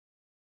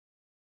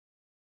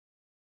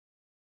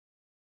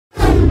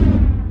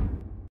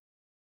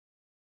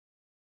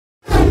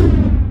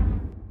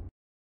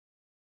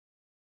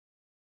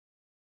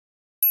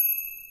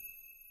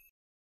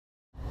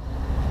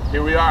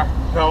Here we are,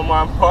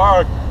 Belmont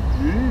Park.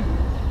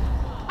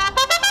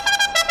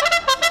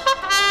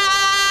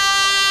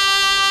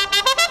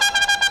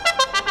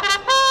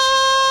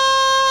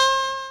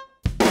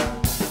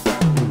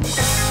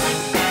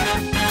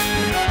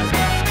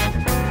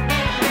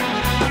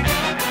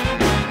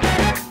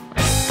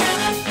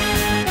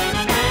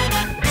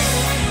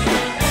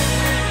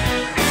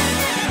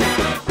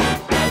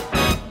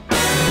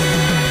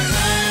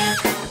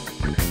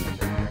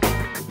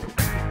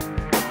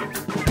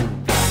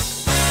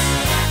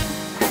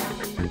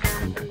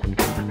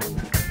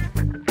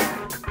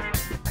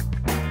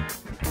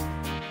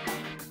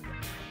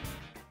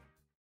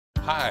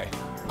 Hi,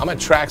 I'm at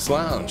Tracks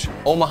Lounge,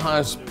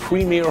 Omaha's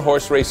premier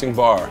horse racing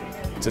bar,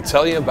 to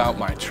tell you about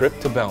my trip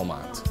to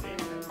Belmont.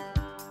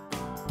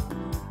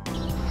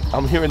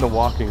 I'm here in the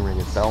walking ring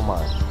at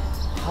Belmont.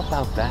 How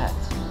about that?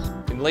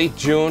 In late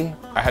June,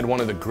 I had one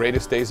of the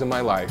greatest days of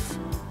my life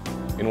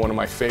in one of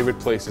my favorite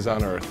places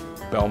on earth,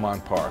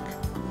 Belmont Park.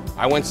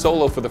 I went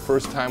solo for the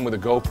first time with a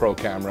GoPro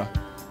camera,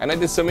 and I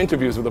did some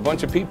interviews with a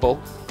bunch of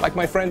people, like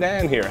my friend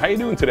Ann here. How you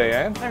doing today,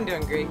 Ann? I'm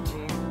doing great,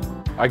 Gene.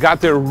 I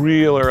got there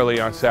real early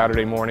on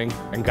Saturday morning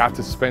and got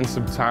to spend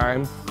some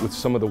time with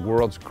some of the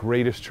world's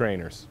greatest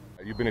trainers.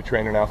 You've been a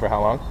trainer now for how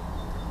long?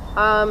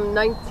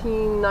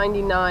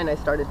 1999 I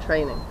started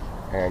training.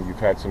 And you've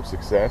had some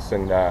success,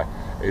 and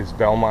is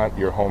Belmont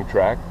your home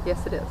track?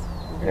 Yes, it is.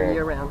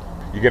 Year round.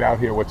 You get out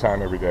here what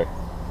time every day?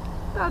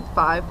 About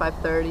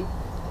 5:30.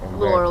 A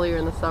little earlier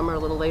in the summer, a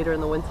little later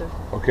in the winter.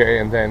 Okay,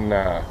 and then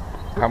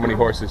how many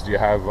horses do you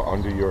have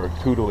under your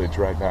tutelage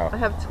right now? I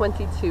have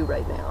 22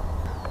 right now.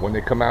 When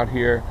they come out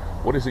here,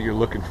 what is it you're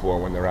looking for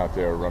when they're out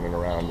there running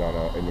around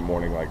in the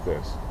morning like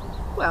this?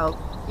 Well,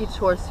 each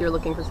horse you're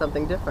looking for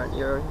something different.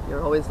 You're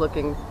always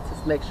looking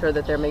to make sure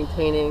that they're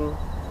maintaining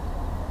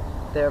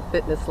their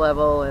fitness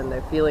level and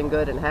they're feeling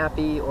good and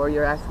happy, or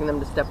you're asking them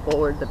to step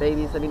forward, the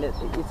babies. I mean,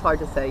 it's hard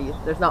to say.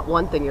 There's not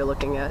one thing you're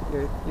looking at.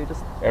 You're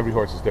just... Every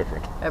horse is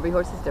different. Every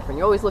horse is different.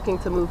 You're always looking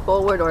to move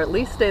forward or at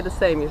least stay the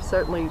same. You're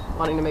certainly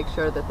wanting to make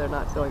sure that they're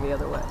not going the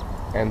other way.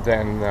 And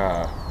then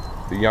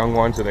the young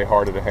ones, are they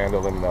harder to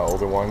handle than the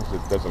older ones?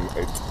 It's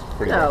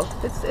pretty much... No,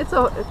 it's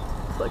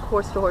like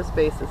horse-to-horse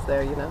basis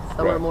there, you know.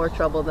 Some are more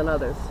trouble than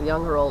others.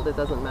 Young or old, it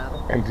doesn't matter.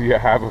 And do you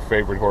have a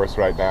favorite horse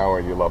right now, or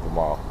you love them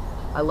all?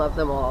 I love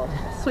them all.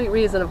 Sweet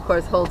Reason, of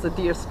course, holds a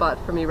dear spot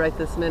for me right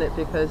this minute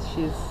because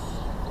she's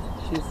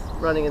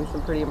running in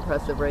some pretty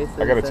impressive races.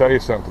 I got to tell you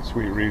something.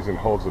 Sweet Reason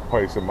holds a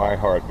place in my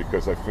heart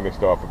because I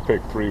finished off a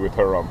pick 3 with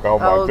her on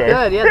Belmont Day.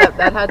 Oh, good. Yeah,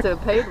 that had to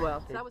have paid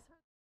well.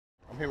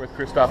 I'm here with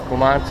Christophe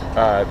Clement,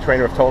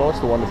 trainer of Tonalist,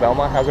 who won the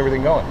Belmont. How's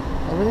everything going?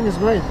 Everything is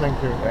great,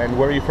 thank you. And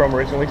where are you from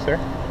originally, sir?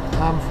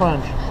 I'm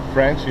French.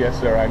 French, yes,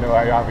 sir. I know.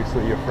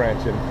 Obviously, you're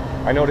French, and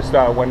I noticed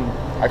when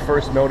I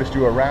first noticed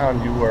you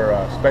around, you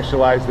were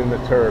specialized in the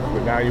turf,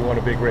 but now you won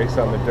a big race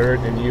on the dirt.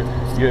 And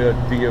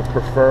do you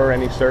prefer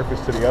any surface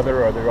to the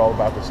other, or are they all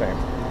about the same?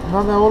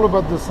 No, they're all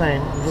about the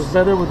same. It was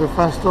better with the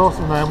fast horse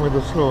than I am with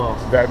the slow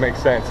horse. That makes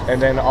sense. And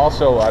then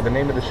also, the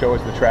name of the show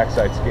is the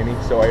Trackside Skinny.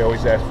 So I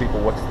always ask people,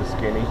 what's the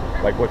skinny?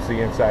 Like, what's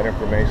the inside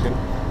information?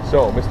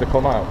 So, Mr.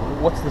 Clement,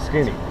 what's the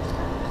skinny?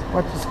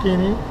 What's the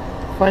skinny?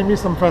 Find me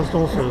some fast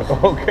horses.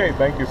 Okay,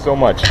 thank you so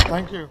much.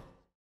 Thank you.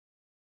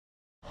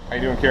 How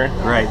you doing, Kiaran?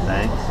 Great,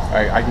 thanks.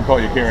 I can call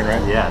you Kiaran,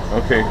 right? Yes.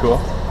 Okay, cool.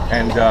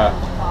 And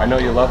I know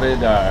you love it.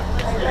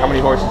 How many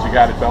horses you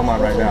got at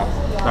Belmont right now?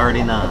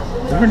 39.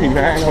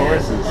 39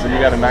 horses. So you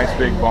got a nice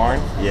big barn?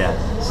 Yes.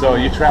 So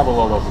you travel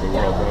all over the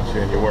world, don't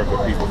you? And you work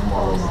with people from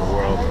all over the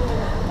world.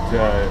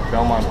 Does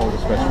Belmont hold a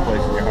special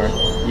place in your heart?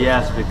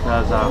 Yes,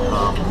 because I've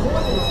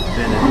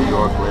been in New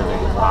York, living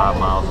 5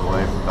 miles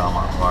away from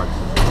Belmont Park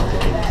since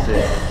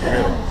 1986.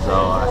 Really? So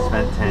I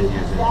spent 10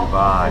 years in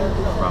Dubai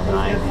from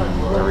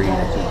 93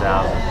 to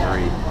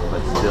 2003,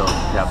 but still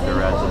kept a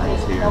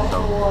residence here.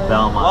 So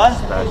Belmont's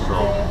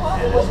special,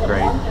 and it's a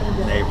great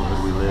neighborhood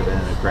we live in,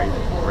 a great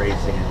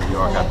racing in New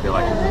York. I feel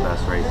like it's the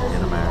best racing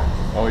in America.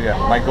 Oh yeah,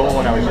 my goal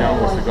when I was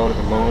young was to go to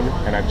the moon,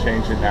 and I've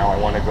changed it now. I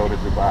want to go to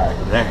Dubai.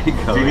 There you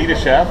go. Do you need a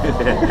chef?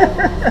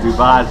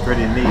 Dubai is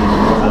pretty neat.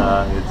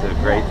 It's a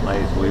great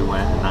place. We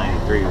went in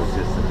 '93. It was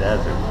just a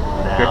desert.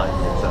 Now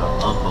it's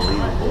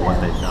unbelievable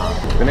what they've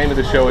done. The name of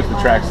the show is the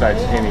Trackside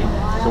Skinny.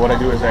 So what I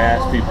do is I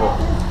ask people,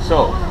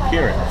 so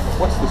Kiaran,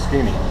 what's the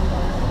skinny?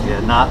 Yeah,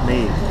 not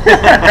me.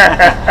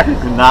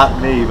 Not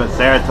me, but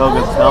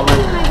Saratoga's coming,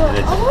 and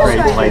it's a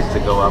great place to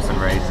go up and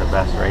race. The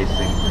best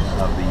racing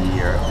of the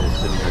year is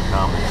soon to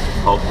come.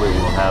 Hopefully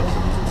we'll have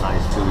some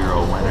nice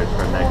 2-year-old winners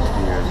for next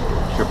year's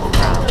Triple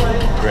Crown.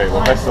 Great,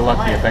 well best of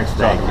luck to you. Thanks for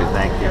talking.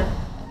 Thank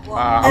you.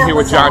 I'm here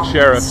with John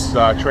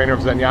Shirreffs, trainer of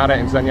Zenyatta,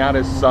 and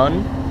Zenyatta's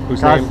son,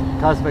 whose name?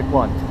 Cosmic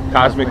One.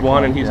 Cosmic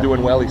One, and he's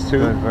doing well. He's 2.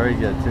 Doing very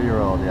good,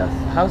 2-year-old, yes.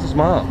 How's his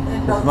mom?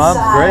 His mom's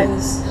great.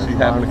 She's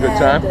having a good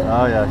time?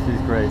 Oh yeah,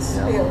 she's great.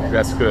 Yeah.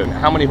 That's good.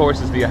 How many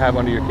horses do you have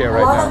under your care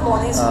right now?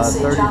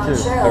 32.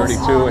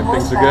 32, and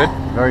things are good?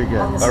 Very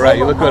good. All right,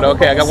 you look good.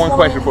 Okay, I got one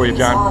question for you,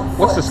 John.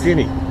 What's the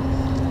skinny?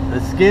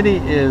 The skinny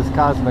is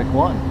Cosmic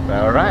One.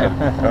 All right.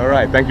 All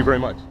right. Thank you very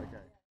much.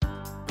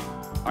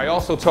 I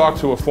also talked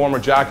to a former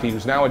jockey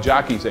who's now a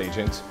jockey's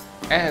agent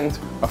and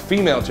a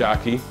female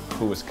jockey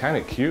who was kind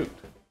of cute.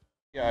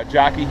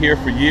 Jockey here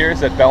for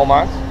years at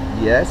Belmont.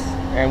 Yes.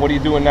 And what are you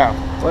doing now?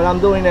 Well, I'm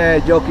doing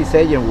jockey's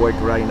agent work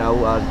right now.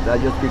 I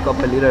just picked up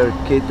a little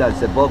kid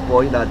that's a buck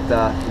boy that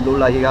looks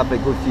like he have a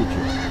good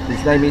future.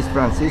 His name is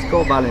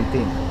Francisco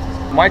Valentin.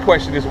 My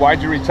question is,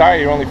 why'd you retire?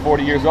 You're only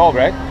 40 years old,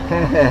 right?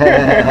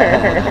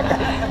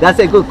 That's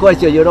a good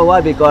question. You know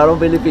why? Because I don't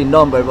believe in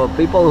numbers, but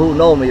people who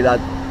know me,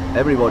 that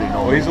everybody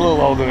knows. Well, he's a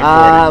little older than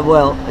 40.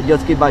 Well, I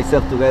just keep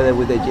myself together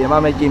with the gym.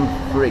 I'm a gym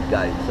freak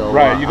guy. So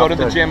right, you go to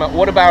the gym.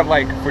 What about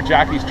like for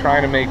jockeys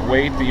trying to make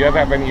weight? Do you ever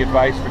have any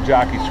advice for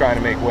jockeys trying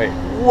to make weight?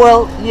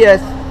 Well, yes.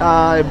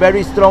 A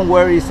very strong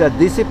word is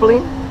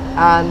discipline,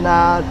 and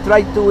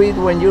try to eat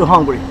when you're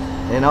hungry.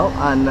 You know,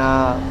 and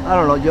I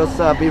don't know,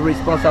 just be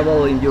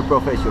responsible in your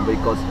profession,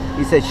 because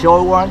it's a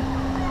short one,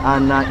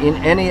 and in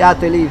any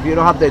athlete, if you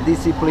don't have the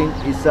discipline,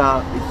 it's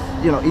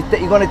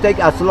going to take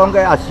as long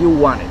as you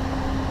want it.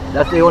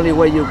 That's the only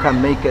way you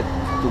can make it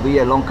to be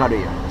a long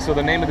career. So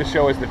the name of the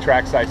show is the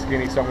Trackside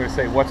Skinny, so I'm going to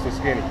say, what's the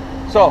skinny?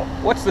 So,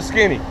 what's the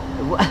skinny?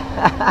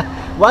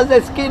 What's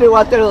the skinny?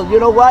 You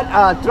know what?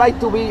 Try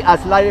to be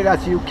as light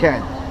as you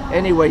can.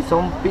 Anyway,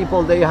 some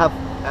people, they have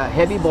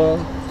heavy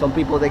bone. Some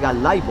people, they got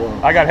light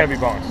bone. I got heavy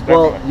bones, definitely.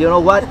 Well, you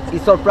know what?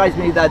 It surprised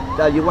me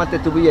that you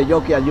wanted to be a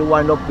jockey and you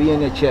wound up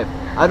being a chef.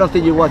 I don't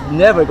think you was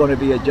never going to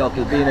be a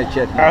jockey, being a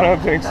chef. I don't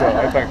think so.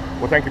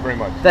 Well, thank you very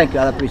much. Thank you.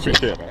 I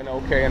appreciate it. And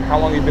okay, and how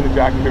long have you been a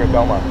jockey here at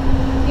Belmont?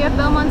 Here at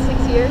Belmont,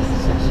 6 years.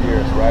 6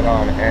 years, right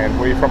on. And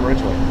where are you from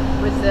originally?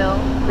 Brazil,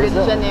 Rio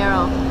de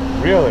Janeiro.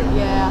 Really?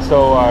 Yeah.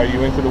 So are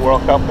you into the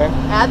World Cup then?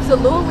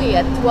 Absolutely.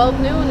 At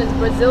 12 noon, it's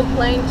Brazil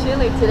playing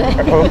Chile today.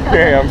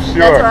 Okay, I'm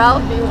sure. That's where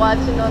I'll be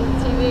watching on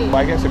the TV. Well,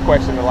 I guess a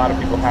question a lot of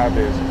people have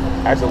is,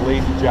 as a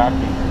lady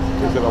jockey,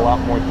 is it a lot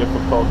more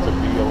difficult to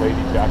be a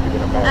lady jockey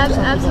than a man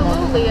jockey?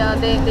 Absolutely.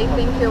 They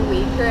think you're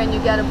weaker, and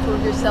you got to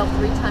prove yourself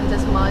 3 times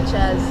as much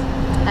as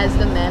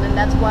the men, and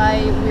that's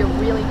why we're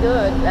really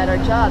good at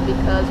our job,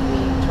 because we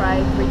try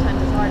 3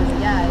 times as hard as the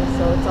guys.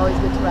 So it's always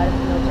good to ride a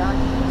female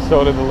jockey.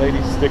 So do the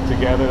ladies stick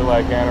together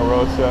like Anna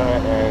Rosa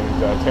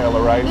and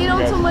Taylor Rice? They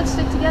don't so much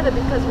stick together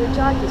because we're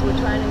jockeys. We're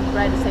trying to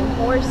ride the same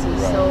horses.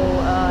 Right. So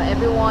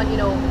everyone,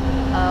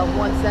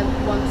 wants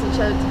each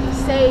other to be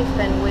safe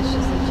and wishes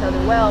each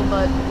other well,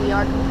 but we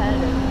are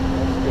competitive.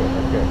 That's good.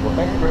 Okay. Well,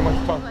 thank you very much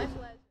for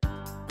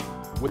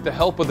talking. With the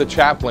help of the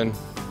chaplain,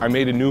 I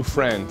made a new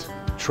friend,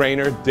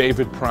 trainer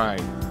David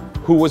Prine,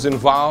 who was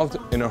involved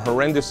in a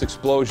horrendous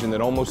explosion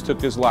that almost took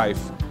his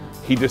life.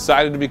 He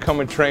decided to become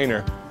a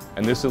trainer,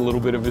 and this is a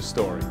little bit of his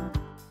story.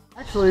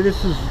 Actually,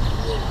 this is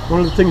one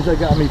of the things that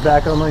got me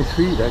back on my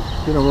feet.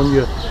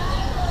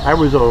 I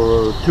was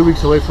 2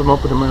 weeks away from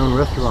opening my own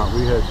restaurant.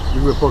 We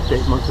were booked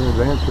 8 months in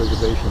advance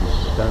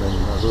reservations down in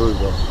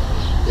Louisville,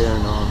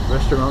 in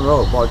Restaurant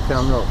Row,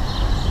 Bardstown Row,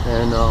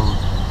 and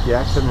the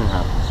accident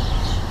happened.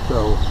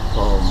 So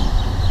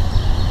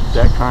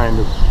that kind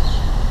of,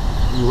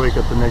 you wake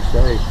up the next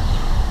day,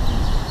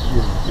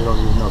 you don't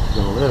even know if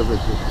you're going to live.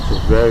 It's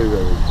just very,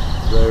 very,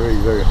 very,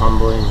 very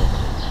humbling.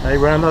 I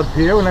ran up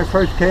here when I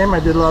first came. I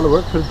did a lot of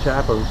work for the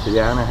chaplain, the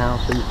Anna House.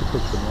 I used to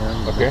cook for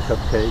them, make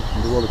cupcakes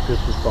and do all the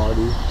Christmas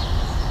parties,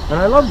 and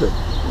I loved it.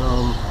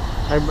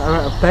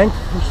 I'm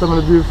thankful for some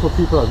of the beautiful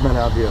people I've met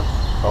out here.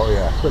 Oh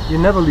yeah. But you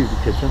never leave the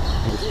kitchen.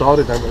 I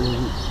started. I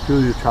was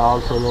Julia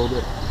Child for a little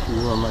bit. She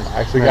was one of my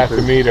I actually got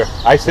to meet her.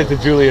 I said to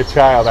Julia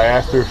Child, I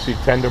asked her if she'd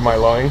tender my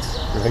loins,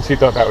 and she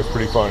thought that was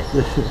pretty funny.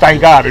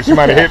 Thank God, or she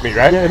might have hit me,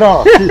 right? Yeah,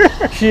 no,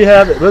 she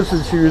had it.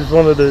 Listen, she was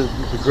one of the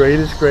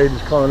greatest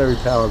culinary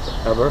talents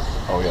ever.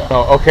 Oh yeah.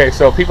 Oh, okay,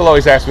 so people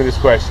always ask me this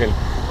question: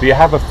 do you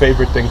have a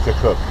favorite thing to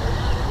cook?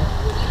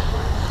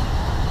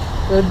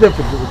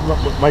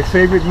 Different. My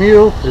favorite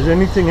meal is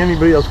anything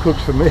anybody else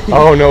cooks for me.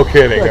 Oh, no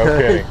kidding, no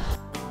kidding.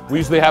 We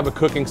usually have a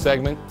cooking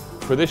segment.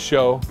 For this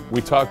show, we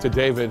talked to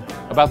David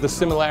about the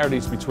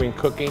similarities between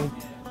cooking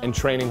and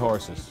training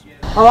horses.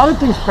 A lot of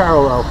things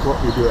parallel to what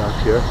we do out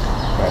here.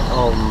 Right.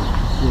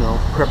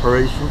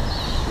 Preparation.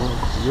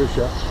 You're a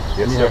chef. Yes,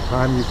 when you sir. have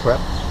time, you prep.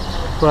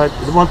 But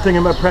the one thing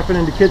about prepping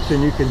in the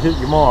kitchen, you can hit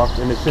your mark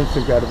and it's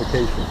instant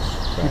gratification.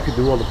 Right. You could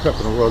do all the prep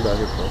in the world out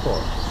here for a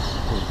horse.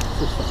 It's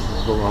just something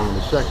will go wrong in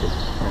a second,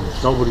 and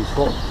it's nobody's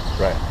fault.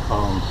 Right.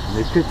 In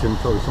the kitchen,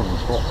 it's always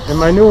someone's fault. And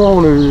my new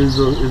owner is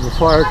a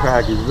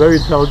firecracker. He's a very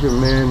intelligent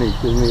man. He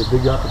gives me a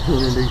big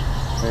opportunity,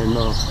 and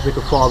like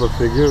a father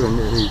figure. And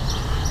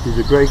he's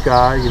a great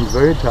guy and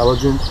very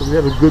intelligent. So we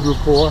have a good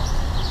rapport.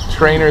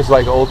 Trainers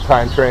like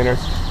old-time trainers,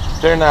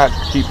 they're not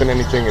keeping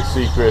anything a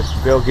secret.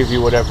 They'll give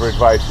you whatever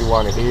advice you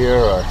want to hear.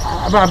 Or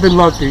I've been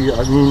lucky.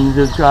 I mean,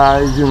 there's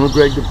guys,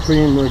 Greg the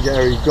Prine,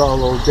 Gary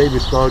Gallo,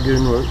 David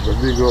Duggan,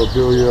 Rodrigo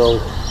Abilio.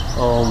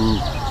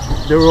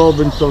 They've all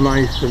been so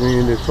nice to me,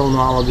 and they're so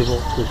knowledgeable.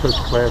 They're such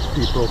class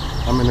people.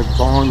 I'm in a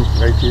barn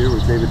right here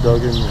with David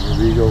Duggan and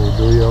Rodrigo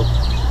Abilio.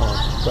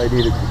 If I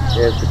need to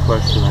ask a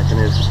question, I can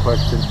ask a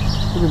question.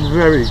 It's been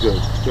very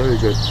good, very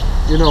good.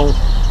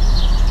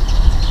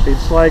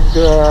 It's like,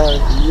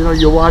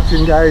 you're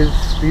watching guys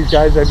these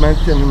guys I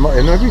mentioned, and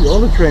all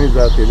the trainers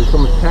out there, there's so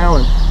much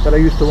talent that I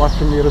used to watch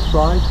from the other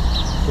side.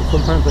 So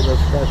sometimes I gotta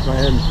scratch my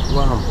head and say,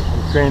 wow,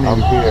 I'm training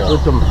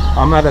with them.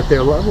 I'm not at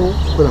their level,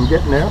 but I'm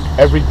getting there.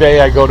 Every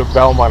day I go to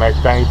Belmont, I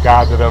thank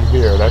God that I'm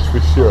here, that's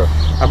for sure.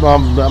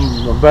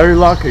 I'm very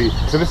lucky.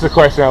 So this is a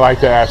question I like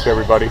to ask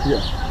everybody.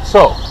 Yeah.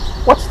 So,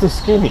 what's the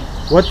skinny?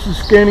 What's the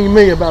skinny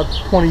me about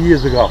 20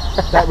 years ago?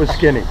 That was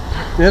skinny.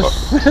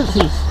 This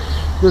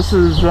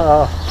is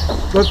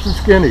what's the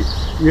skinny?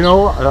 You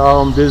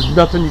know, there's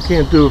nothing you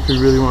can't do if you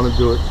really want to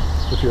do it.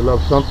 If you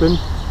love something,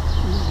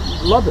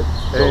 love it.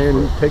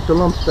 And take the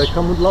lumps that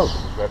come with love.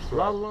 That's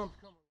right.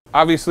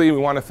 Obviously, we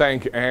want to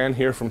thank Ann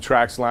here from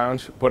Tracks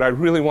Lounge, but I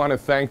really want to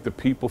thank the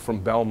people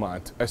from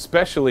Belmont,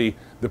 especially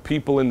the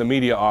people in the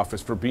media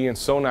office for being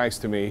so nice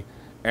to me,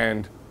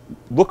 and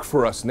look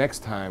for us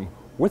next time.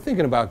 We're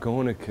thinking about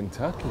going to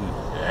Kentucky.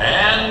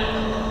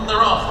 And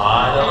they're off.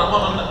 High dollar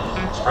woman.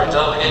 Springs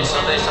out of the gate.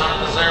 Sunday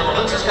Sonnet is there.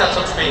 Melitza's got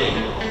some speed.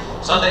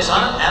 Sunday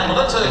Sonnet and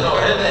Melitza go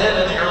head to head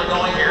in the early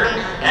going here.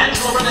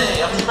 Angela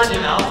Renee up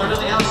sprinting now. Third to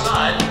the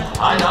outside.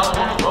 High dollar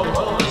woman. Rope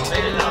well is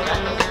faded now.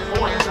 Back to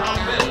fourth. Now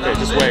fifth. Okay,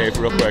 just wave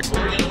real quick.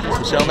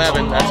 Michelle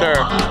Nevin, that's her.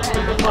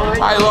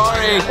 Hi,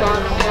 Lori.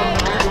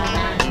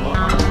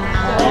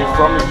 Are you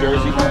from New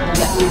Jersey?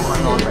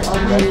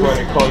 That's why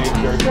they call you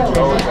Jersey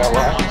Joe, is that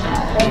why?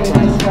 Do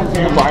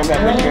you mind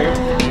that nickname?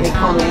 They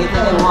call me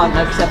anything they want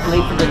except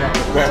late for dinner.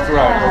 That's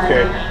right,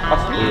 okay.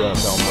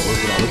 Belmont,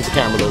 look at the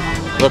camera,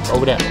 look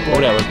over there,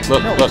 look.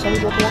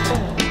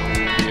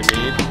 You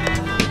need?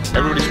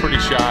 Everybody's pretty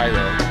shy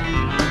though.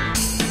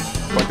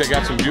 But they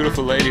got some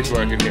beautiful ladies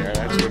working here,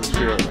 that's for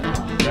sure.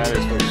 That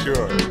is for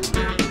sure.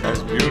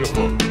 That's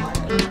beautiful.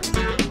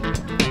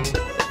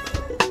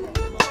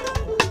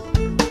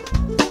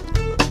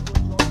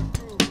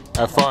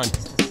 Have fun.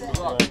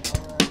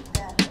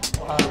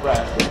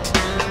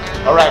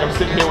 All right, I'm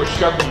sitting here with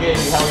Shug the Game.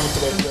 How are you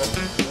today, sir?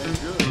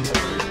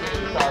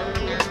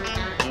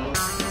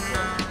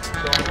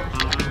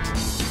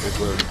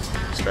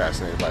 He's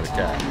fascinated by the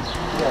cat.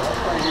 Yeah, that's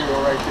my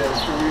hero right there.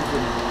 That's the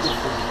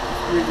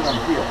reason I'm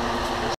here.